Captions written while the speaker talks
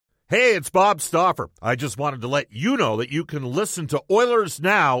Hey, it's Bob Stauffer. I just wanted to let you know that you can listen to Oilers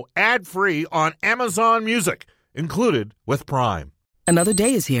Now ad-free on Amazon Music, included with Prime. Another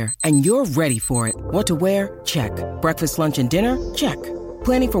day is here, and you're ready for it. What to wear? Check. Breakfast, lunch, and dinner? Check.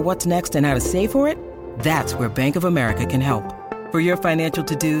 Planning for what's next and how to save for it? That's where Bank of America can help. For your financial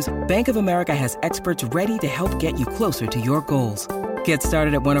to-dos, Bank of America has experts ready to help get you closer to your goals. Get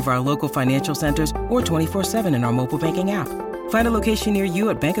started at one of our local financial centers or 24/7 in our mobile banking app. Find a location near you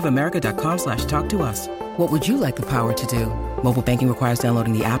at bankofamerica.com/talktous. What would you like the power to do? Mobile banking requires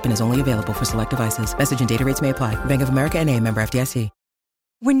downloading the app and is only available for select devices. Message and data rates may apply. Bank of America N.A., member FDIC.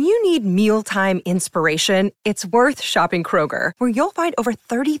 When you need mealtime inspiration, it's worth shopping Kroger, where you'll find over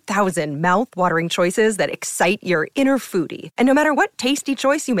 30,000 mouth-watering choices that excite your inner foodie. And no matter what tasty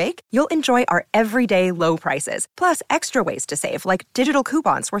choice you make, you'll enjoy our everyday low prices, plus extra ways to save, like digital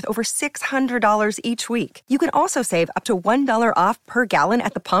coupons worth over $600 each week. You can also save up to $1 off per gallon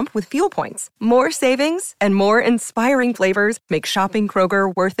at the pump with fuel points. More savings and more inspiring flavors make shopping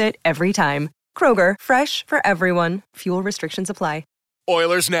Kroger worth it every time. Kroger, fresh for everyone. Fuel restrictions apply.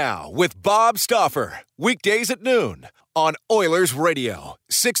 Oilers Now with Bob Stauffer. Weekdays at noon on Oilers Radio,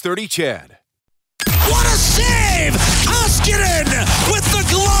 630 CHED. What a save! Koskinen with the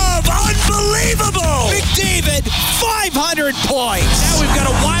glove. Unbelievable! McDavid, 500 points. Now we've got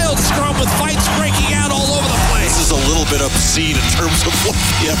a wild scrum with fights breaking out all over the place. This is a little bit obscene in terms of what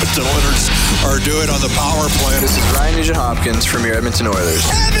the Edmonton Oilers are doing on the power play. This is Ryan Nugent-Hopkins from your Edmonton Oilers.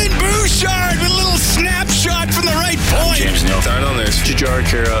 Evan Bouchard with a little snapshot from the right point. James Neal. Start on this. Jujhar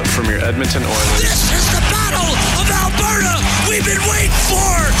Khaira from your Edmonton Oilers. This is the Battle of Alberta we've been waiting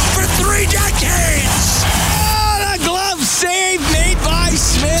for 3 decades. Oh, the glove save made by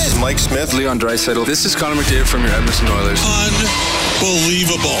Smith. Mike Smith, Leon Draisaitl. This is Connor McDavid from your Edmonton Oilers.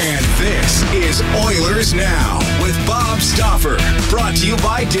 Unbelievable. And this is Oilers Now with Bob Stauffer. Brought to you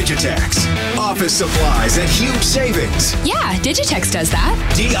by Digitex. Office supplies at huge savings. Yeah, Digitex does that.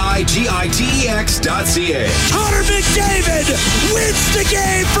 Digitex.ca. Connor McDavid wins the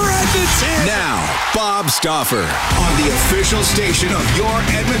game for Edmonton. Now, Bob Stauffer on the official station of your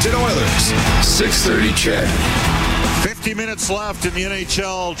Edmonton Oilers. 630 CHED. 50 minutes left in the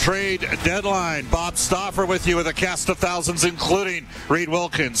NHL trade deadline. Bob Stauffer with you with a cast of thousands, including Reed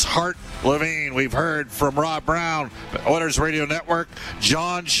Wilkins, Hart Levine. We've heard from Rob Brown, Oilers Radio Network,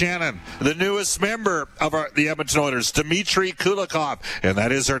 John Shannon, the newest member of the Edmonton Oilers, Dmitry Kulikov. And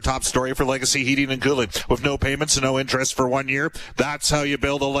that is our top story for Legacy Heating and Cooling. With no payments and no interest for 1 year, that's how you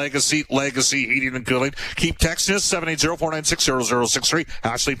build a legacy Heating and Cooling. Keep texting us, 780-496-0063.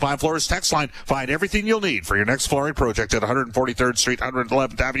 Ashley Fine Floors text line. Find everything you'll need for your next flooring project at 143rd Street,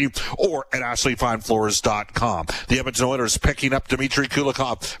 111th Avenue, or at AshleyFineFloors.com. The Edmonton Oilers picking up Dmitry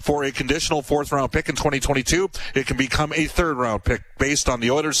Kulikov for a conditional 4th-round pick in 2022. It can become a 3rd-round pick based on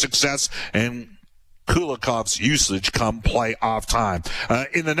the Oilers' success and Kulikov's usage come playoff time.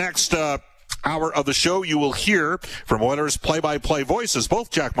 In the next hour of the show, you will hear from Oilers play-by-play voices, both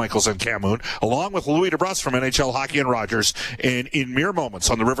Jack Michaels and Cam Moon, along with Louis DeBrusk from NHL Hockey and Rogers. And in mere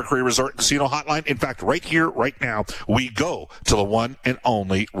moments on the River Cree Resort Casino Hotline, in fact, right here, right now, we go to the one and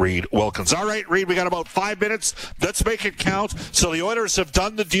only Reed Wilkins. All right, Reed, we got about 5 minutes. Let's make it count. So the Oilers have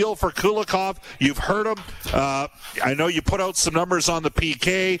done the deal for Kulikov. You've heard him. I know you put out some numbers on the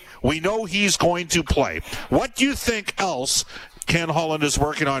PK. We know he's going to play. What do you think else Ken Holland is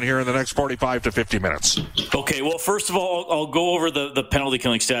working on here in the next 45 to 50 minutes? Okay, well, first of all, I'll go over the penalty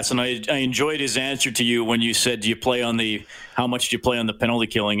killing stats, and I enjoyed his answer to you when you said, how much do you play on the penalty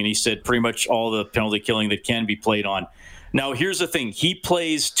killing? And he said pretty much all the penalty killing that can be played on. Now, here's the thing. He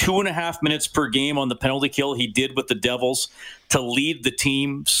plays 2.5 minutes per game on the penalty kill. He did with the Devils to lead the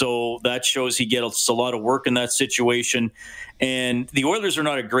team, so that shows he gets a lot of work in that situation. And the Oilers are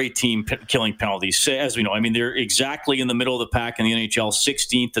not a great team killing penalties, as we know. I mean, they're exactly in the middle of the pack in the NHL,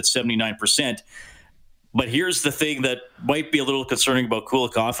 16th at 79%. But here's the thing that might be a little concerning about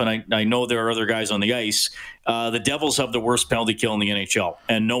Kulikov, and I know there are other guys on the ice. The Devils have the worst penalty kill in the NHL,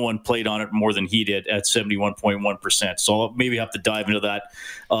 and no one played on it more than he did at 71.1%. So I'll maybe have to dive into that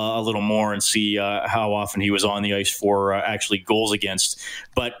a little more and see how often he was on the ice for actually goals against.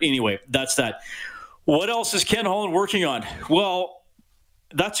 But anyway, that's that. What else is Ken Holland working on? Well,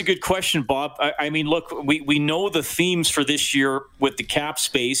 that's a good question, Bob. I mean, look, we know the themes for this year with the cap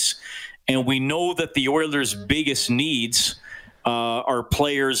space, and we know that the Oilers' biggest needs are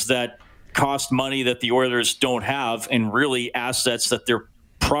players that cost money that the Oilers don't have, and really assets that they're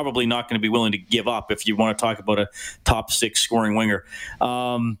probably not going to be willing to give up if you want to talk about a top 6 scoring winger.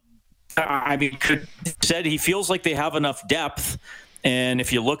 I mean, said he feels like they have enough depth And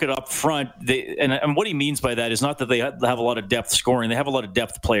if you look it up front, and what he means by that is not that they have a lot of depth scoring. They have a lot of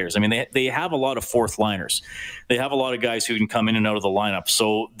depth players. I mean, they have a lot of fourth liners. They have a lot of guys who can come in and out of the lineup.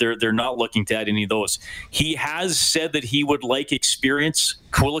 So they're not looking to add any of those. He has said that he would like experience.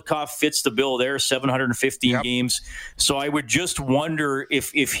 Kulikov fits the bill there, 715 games. So I would just wonder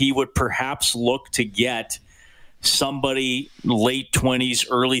if he would perhaps look to get somebody late 20s,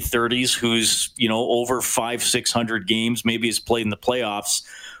 early 30s who's, over 500-600 games, maybe has played in the playoffs,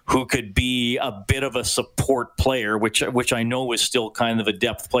 who could be a bit of a support player, which I know is still kind of a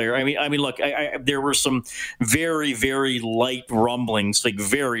depth player. I mean, look, there were some very, very light rumblings, like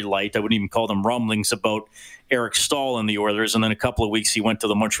very light. I wouldn't even call them rumblings about Eric Staal in the Oilers, and then a couple of weeks he went to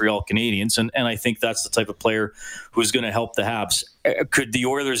the Montreal Canadiens, and I think that's the type of player who's going to help the Habs. Could the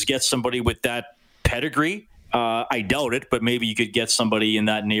Oilers get somebody with that pedigree? I doubt it, but maybe you could get somebody in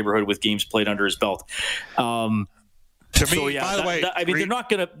that neighborhood with games played under his belt. To me, by the way, I mean,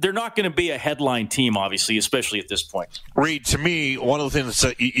 they're not gonna be a headline team, obviously, especially at this point. Reed, to me, one of the things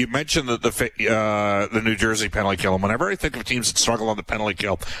that you mentioned the New Jersey penalty kill, and whenever I think of teams that struggle on the penalty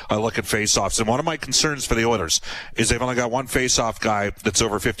kill, I look at faceoffs. And one of my concerns for the Oilers is they've only got one faceoff guy that's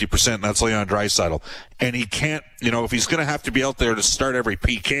over 50%, and that's Leon Draisaitl. And he can't, if he's going to have to be out there to start every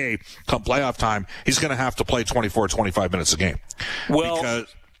PK come playoff time, he's going to have to play 24, 25 minutes a game. Well,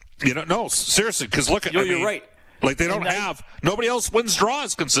 because, no, seriously, because look at you're right. Like they don't nobody else wins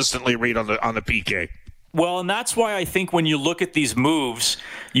draws consistently, Reed, on the PK. Well, and that's why I think when you look at these moves,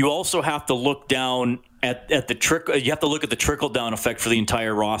 you also have to look down at the trickle. You have to look at the trickle down effect for the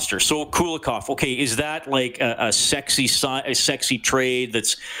entire roster. So Kulikov, okay, is that like a sexy trade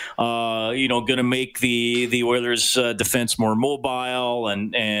that's going to make the Oilers defense more mobile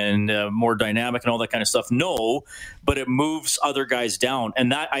and more dynamic and all that kind of stuff? No, but it moves other guys down,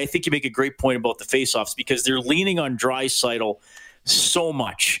 and that I think you make a great point about the faceoffs because they're leaning on Draisaitl so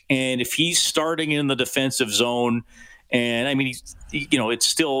much, and if he's starting in the defensive zone. And I mean, it's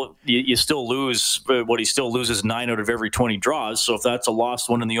still you still lose, but what he still loses 9 out of every 20 draws. So if that's a lost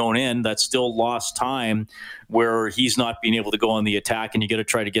one in the own end, that's still lost time where he's not being able to go on the attack, and you got to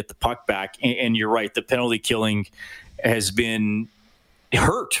try to get the puck back. And you're right, the penalty killing has been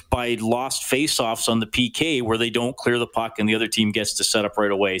hurt by lost faceoffs on the PK where they don't clear the puck and the other team gets to set up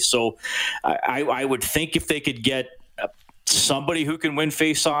right away. So I would think if they could get somebody who can win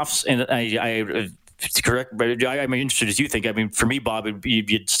faceoffs, and it's correct, but I'm interested as you think. I mean, for me, Bob,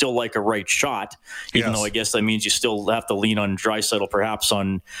 you'd still like a right shot, even though I guess that means you still have to lean on Draisaitl perhaps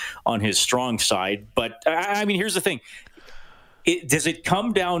on his strong side. But, I mean, here's the thing. Does it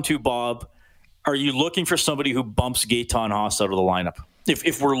come down to, Bob, are you looking for somebody who bumps Gaetan Haas out of the lineup?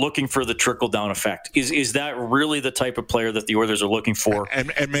 If we're looking for the trickle-down effect, is that really the type of player that the Oilers are looking for?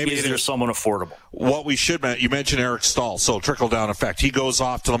 And maybe is there someone affordable? What we should mention, you mentioned Eric Staal, so trickle-down effect. He goes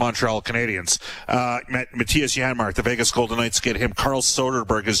off to the Montreal Canadiens. Matthias Janmark, the Vegas Golden Knights get him. Carl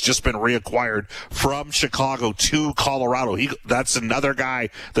Soderberg has just been reacquired from Chicago to Colorado. That's another guy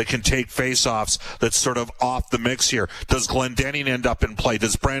that can take face-offs that's sort of off the mix here. Does Glendening end up in play?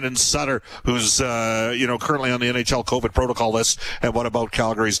 Does Brandon Sutter, who's currently on the NHL COVID protocol list, and what about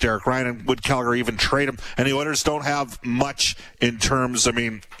Calgary's Derek Ryan, and would Calgary even trade him? And the Oilers don't have much in terms, I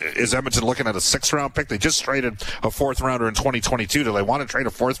mean, is Edmonton looking at a 6th-round pick? They just traded a 4th-rounder in 2022. Do they want to trade a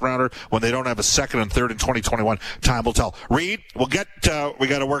 4th-rounder when they don't have a 2nd and 3rd in 2021? Time will tell. Reed, we got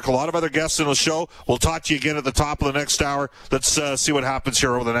to work a lot of other guests in the show. We'll talk to you again at the top of the next hour. Let's see what happens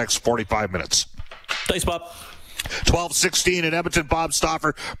here over the next 45 minutes. Thanks, Bob. 12:16 in Edmonton. Bob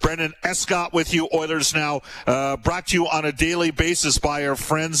Stauffer, Brendan Escott with you. Oilers Now, brought to you on a daily basis by our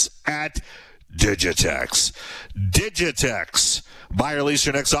friends at Digitex. Digitex. Buy or lease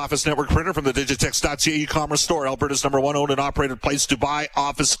your next office network printer from the Digitex.ca e-commerce store, Alberta's #1 owned and operated place to buy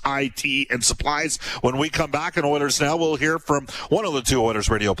office IT and supplies. When we come back in Oilers Now, we'll hear from one of the two Oilers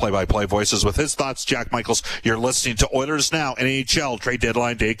radio play-by-play voices with his thoughts. Jack Michaels, you're listening to Oilers Now, NHL trade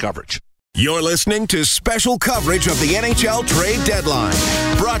deadline day coverage. You're listening to special coverage of the NHL trade deadline.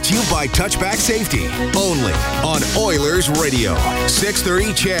 Brought to you by Touchback Safety. Only on Oilers Radio.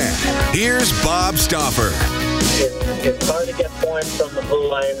 630 CHED. Here's Bob Stauffer. It's hard to get points from the blue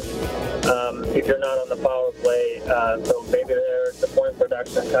line if you're not on the power play. So maybe the point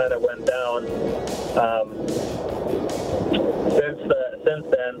production kind of went down since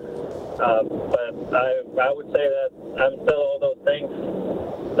then. But I would say that I'm still all those things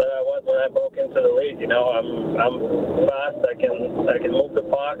that I was when I broke into the league. I'm fast. I can move the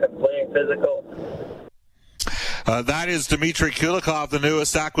puck. I'm playing physical. That is Dmitry Kulikov, the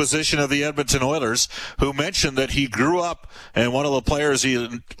newest acquisition of the Edmonton Oilers, who mentioned that he grew up and one of the players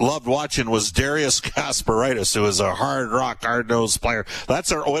he loved watching was Darius Kasparaitis, who is a hard-nosed player.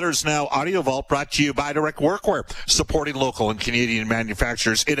 That's our Oilers Now Audio Vault, brought to you by Direct Workwear, supporting local and Canadian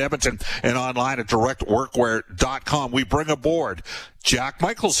manufacturers in Edmonton and online at directworkwear.com. We bring aboard Jack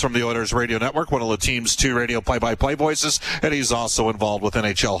Michaels from the Oilers Radio Network, one of the team's 2 radio play-by-play voices, and he's also involved with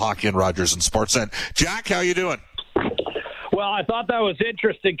NHL hockey and Rogers and Sportsnet. Jack, how you doing? Well, I thought that was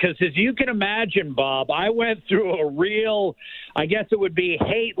interesting because, as you can imagine, Bob, I went through a real, I guess it would be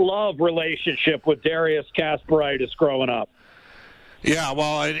hate-love relationship with Darius Kasparaitis growing up. Yeah,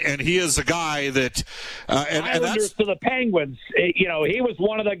 well, and he is a guy that Islanders that's to the Penguins. He was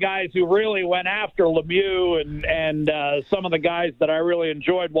one of the guys who really went after Lemieux and some of the guys that I really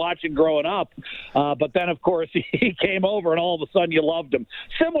enjoyed watching growing up. But then, of course, he came over, and all of a sudden you loved him.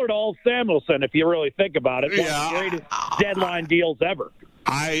 Similar to Old Samuelson, if you really think about it. One of the greatest deadline deals ever.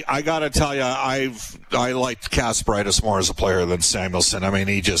 I got to tell you, I liked Kasparaitis more as a player than Samuelson. I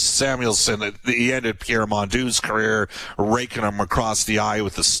mean, Samuelson, he ended Pierre Mondou's career raking him across the eye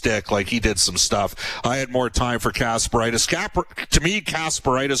with a stick. Like, he did some stuff. I had more time for Kasparaitis. To me,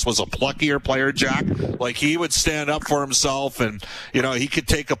 Kasparaitis was a pluckier player, Jack. Like, he would stand up for himself, and, he could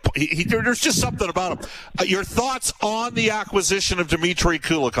take there's just something about him. Your thoughts on the acquisition of Dmitry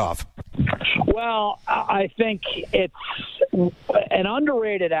Kulikov? Well, I think it's an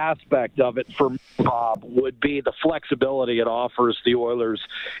underrated aspect of it for Bob would be the flexibility it offers the Oilers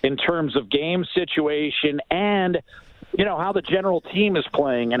in terms of game situation and, how the general team is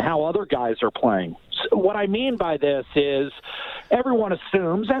playing and how other guys are playing. So what I mean by this is everyone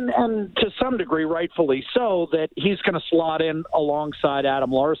assumes, and to some degree rightfully so, that he's going to slot in alongside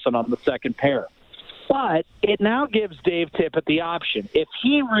Adam Larsson on the second pair. But it now gives Dave Tippett the option. If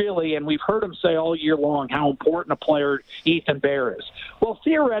he really, and we've heard him say all year long how important a player Ethan Bear is. Well,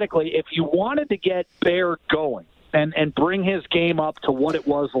 theoretically, if you wanted to get Bear going and bring his game up to what it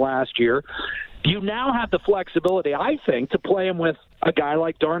was last year, you now have the flexibility, I think, to play him with a guy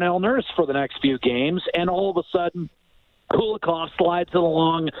like Darnell Nurse for the next few games, and all of a sudden Kulikov slides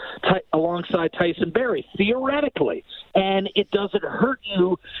alongside Tyson Barrie, theoretically. And it doesn't hurt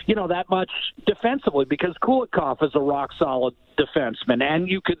you, that much defensively because Kulikov is a rock-solid defenseman. And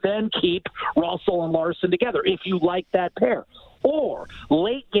you could then keep Russell and Larson together if you like that pair. Or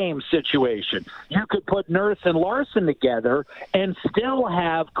late-game situation, you could put Nurse and Larson together and still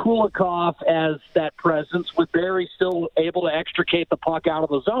have Kulikov as that presence with Barrie still able to extricate the puck out of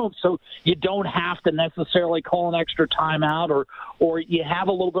the zone, so you don't have to necessarily call an extra timeout, or you have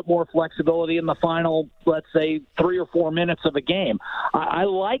a little bit more flexibility in the final, let's say, 3 or 4 minutes of a game. I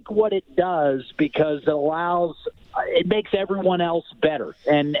like what it does because it makes everyone else better.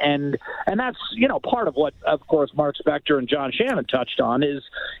 And that's, part of what, of course, Mark Spector and John Shannon touched on is,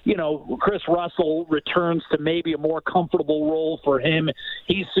 Chris Russell returns to maybe a more comfortable role for him.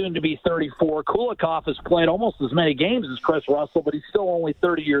 He's soon to be 34. Kulikov has played almost as many games as Chris Russell, but he's still only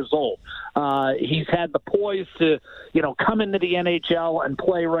 30 years old. He's had the poise to, come into the NHL and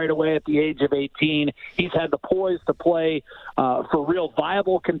play right away at the age of 18. He's had the poise to play for real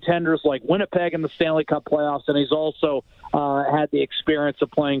viable contenders like Winnipeg in the Stanley Cup playoffs, and he's also had the experience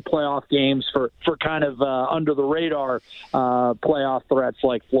of playing playoff games for kind of under-the-radar playoff threats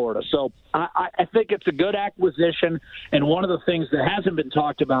like Florida. So I think it's a good acquisition, and one of the things that hasn't been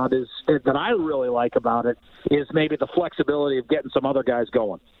talked about is that I really like about it is maybe the flexibility of getting some other guys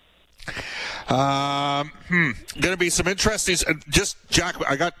going. Going to be some interesting. Just Jack,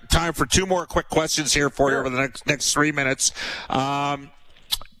 I got time for 2 more quick questions here for you over the next 3 minutes.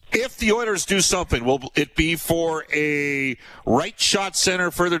 If the Oilers do something, will it be for a right shot center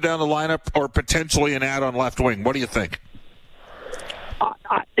further down the lineup or potentially an add on left wing? What do you think?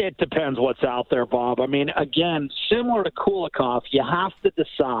 It depends what's out there, Bob. I mean, again, similar to Kulikov, you have to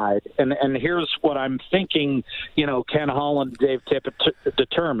decide, and here's what I'm thinking, Ken Holland, Dave Tippett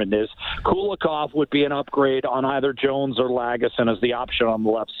determined is Kulikov would be an upgrade on either Jones or Lagesson as the option on the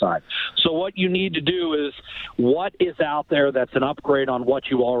left side. So what you need to do is what is out there that's an upgrade on what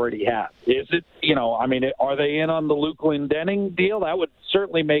you already have? Is it, are they in on the Luke Glendening deal? That would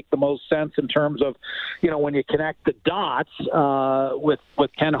certainly make the most sense in terms of, when you connect the dots with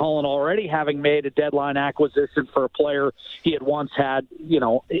Ken Holland already having made a deadline acquisition for a player he had once had,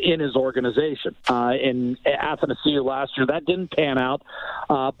 in his organization. In Athanasiou last year, that didn't pan out,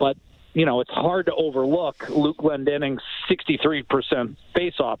 but it's hard to overlook Luke Glendinnings's 63%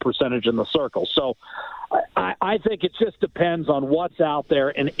 face-off percentage in the circle. So I think it just depends on what's out there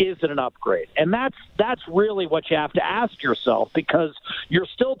and is it an upgrade. And that's really what you have to ask yourself, because you're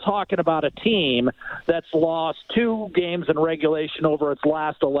still talking about a team that's lost 2 games in regulation over its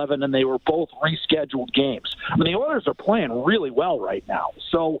last 11, and they were both rescheduled games. I mean, the Oilers are playing really well right now.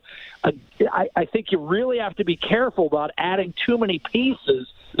 So I think you really have to be careful about adding too many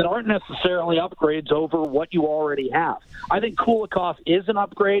pieces that aren't necessarily upgrades over what you already have. I think Kulikov is an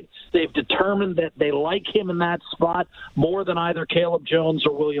upgrade. They've determined that they like him in that spot more than either Caleb Jones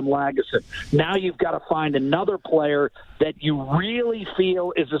or William Lagesson. Now you've got to find another player that you really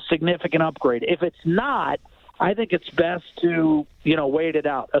feel is a significant upgrade. If it's not, I think it's best to, wait it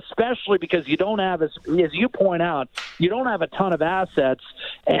out, especially because you don't have, as you point out, you don't have a ton of assets.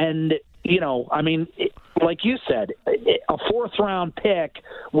 And, like you said, a 4th-round pick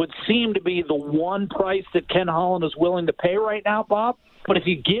would seem to be the one price that Ken Holland is willing to pay right now, Bob. But if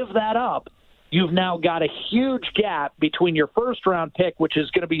you give that up, you've now got a huge gap between your 1st-round pick, which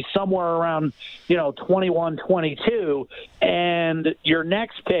is going to be somewhere around, 21, 22, and your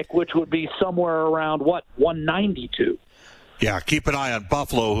next pick, which would be somewhere around, 192. Yeah, keep an eye on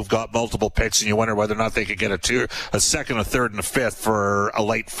Buffalo, who've got multiple picks, and you wonder whether or not they could get a 2nd, a 3rd, and a 5th for a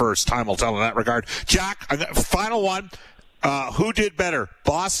late first. Time will tell in that regard. Jack, final one. Who did better,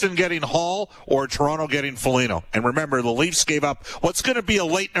 Boston getting Hall or Toronto getting Foligno? And remember, the Leafs gave up what's going to be a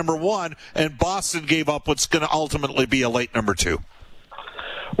late number 1, and Boston gave up what's going to ultimately be a late number 2.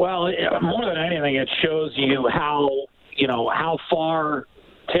 Well, more than anything, it shows you how far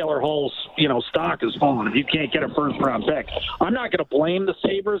Taylor Hall's, stock has fallen if you can't get a 1st-round pick. I'm not going to blame the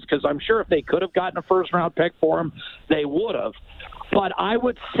Sabres, because I'm sure if they could have gotten a 1st-round pick for him, they would have. But I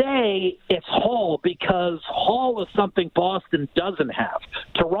would say it's Hall, because Hall is something Boston doesn't have.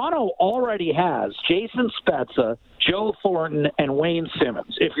 Toronto already has Jason Spezza, Joe Thornton, and Wayne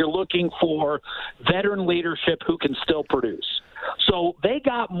Simmons, if you're looking for veteran leadership who can still produce. So they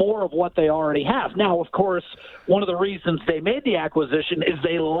got more of what they already have. Now, of course, one of the reasons they made the acquisition is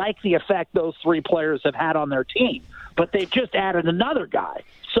they like the effect those 3 players have had on their team. But they've just added another guy.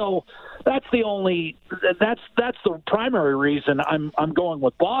 So that's the primary reason I'm going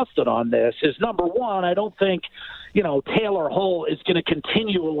with Boston on this is, number one, I don't think, Taylor Hall is going to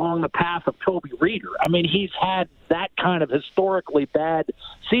continue along the path of Toby Reeder. I mean, he's had that kind of historically bad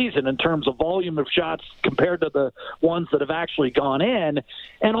season in terms of volume of shots compared to the ones that have actually gone in.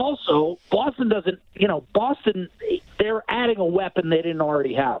 And also, Boston, they're adding a weapon they didn't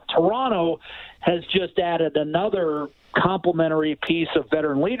already have. Toronto has just added another complementary piece of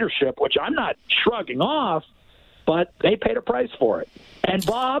veteran leadership, which I'm not shrugging off, but they paid a price for it. And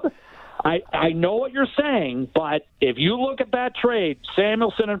Bob, I know what you're saying, but if you look at that trade,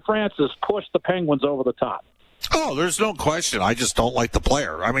 Samuelsson and Francis pushed the Penguins over the top. Oh, there's no question. I just don't like the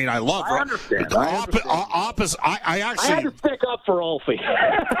player. I mean, I love. I understand. I had to stick up for Ulfie.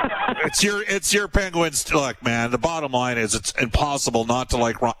 It's your Penguins. Look, man. The bottom line is it's impossible not to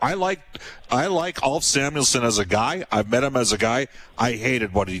like. I like Ulf Samuelsson as a guy. I've met him as a guy. I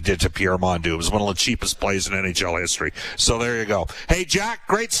hated what he did to Pierre Mondu. It was one of the cheapest plays in NHL history. So there you go. Hey, Jack,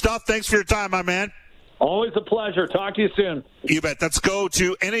 great stuff. Thanks for your time, my man. Always a pleasure. Talk to you soon. You bet. Let's go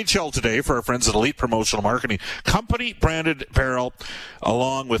to NHL Today for our friends at Elite Promotional Marketing. Company-branded apparel,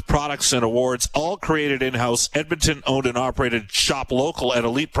 along with products and awards, all created in-house. Edmonton owned and operated. Shop local at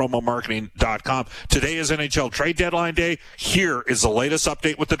ElitePromoMarketing.com. Today is NHL Trade Deadline Day. Here is the latest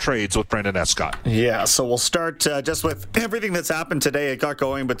update with the trades with Brendan Escott. Yeah, so we'll start just with everything that's happened today. It got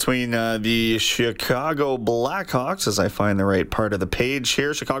going between the Chicago Blackhawks, as I find the right part of the page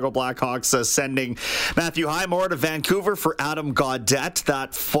here. Chicago Blackhawks sending Matthew Highmore to Vancouver for Adam Gaudette.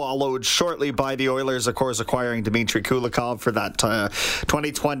 That followed shortly by the Oilers, of course, acquiring Dmitry Kulikov for that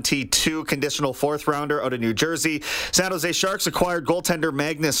 2022 conditional 4th-rounder out of New Jersey. San Jose Sharks acquired goaltender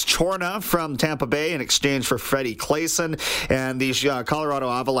Magnus Chorna from Tampa Bay in exchange for Freddie Claesson. And the Colorado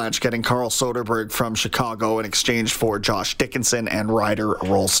Avalanche getting Carl Soderberg from Chicago in exchange for Josh Dickinson and Ryder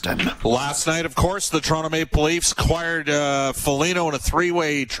Rolston. Last night, of course, the Toronto Maple Leafs acquired Foligno in a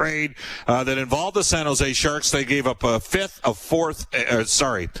 3-way trade that involved the San Jose Sharks. They gave up a 1st,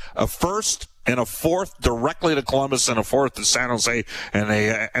 and a fourth directly to Columbus and a fourth to San Jose, and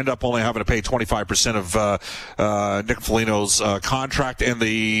they end up only having to pay 25% of Nick Foligno's contract. And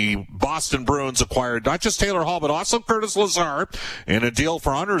the Boston Bruins acquired not just Taylor Hall, but also Curtis Lazar in a deal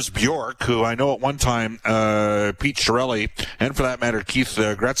for Anders Bjork, who I know at one time Pete Chiarelli, and for that matter Keith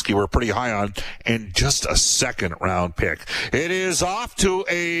Gretzky, were pretty high on, and just a second-round pick. It is off to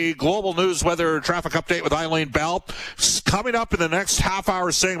a global news weather traffic update with Eileen Bell. Coming up in the next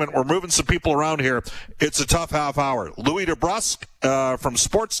half-hour segment, we're moving some people around here. It's a tough half hour. Louis DeBrusque from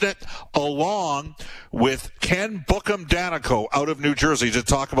Sportsnet, along with Ken Bookham-Danico out of New Jersey to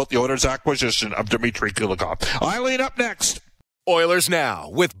talk about the Oilers' acquisition of Dmitry Kulikov. Eileen up next. Oilers Now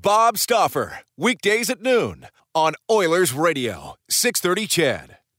with Bob Stauffer. Weekdays at noon on Oilers Radio, 630 CHED.